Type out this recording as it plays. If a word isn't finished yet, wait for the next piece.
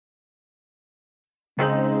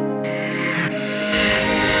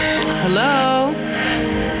Hello.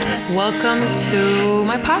 Welcome to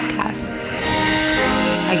my podcast.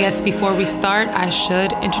 I guess before we start, I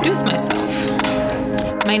should introduce myself.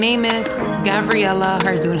 My name is Gabriela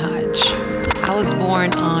Hardoon Hodge. I was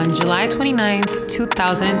born on July 29th,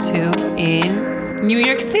 2002 in New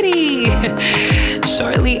York City.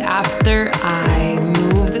 Shortly after I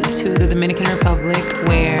moved to the Dominican Republic,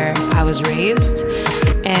 where I was raised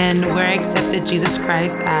and where I accepted Jesus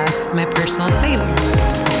Christ as my personal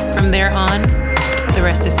savior. From there on, the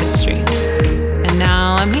rest is history. And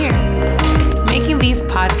now I'm here, making these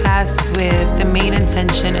podcasts with the main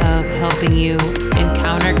intention of helping you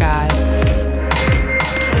encounter God,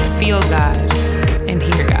 feel God,